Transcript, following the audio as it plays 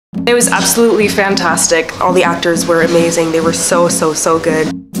It was absolutely fantastic. All the actors were amazing. They were so good.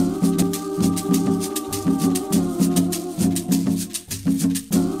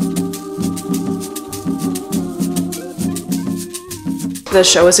 The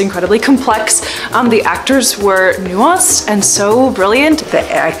show is incredibly complex. The actors were nuanced and so brilliant. The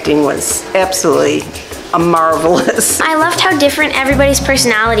acting was absolutely marvelous. I loved how different everybody's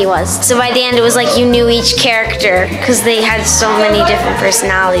personality was. So by the end it was like you knew each character because they had so many different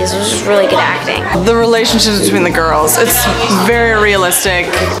personalities. It was just really good acting. The relationships between the girls, it's very realistic.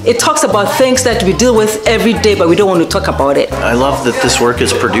 It talks about things that we deal with every day, but we don't want to talk about it. I love that this work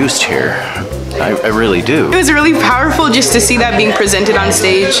is produced here. I really do. It was really powerful just to see that being presented on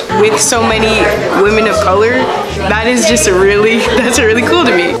stage with so many women of color. That is just that's really cool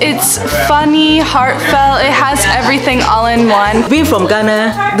to me. It's funny, heartfelt, it has everything all in one. Being from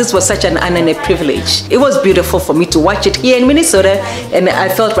Ghana, this was such an honor and a privilege. It was beautiful for me to watch it here in Minnesota, and I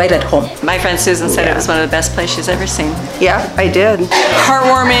felt right at home. My friend Susan said it was one of the best plays she's ever seen. Yeah, I did.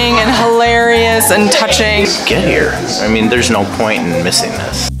 Heartwarming and hilarious and touching. Get here. I mean, there's no point in missing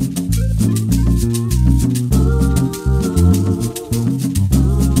this.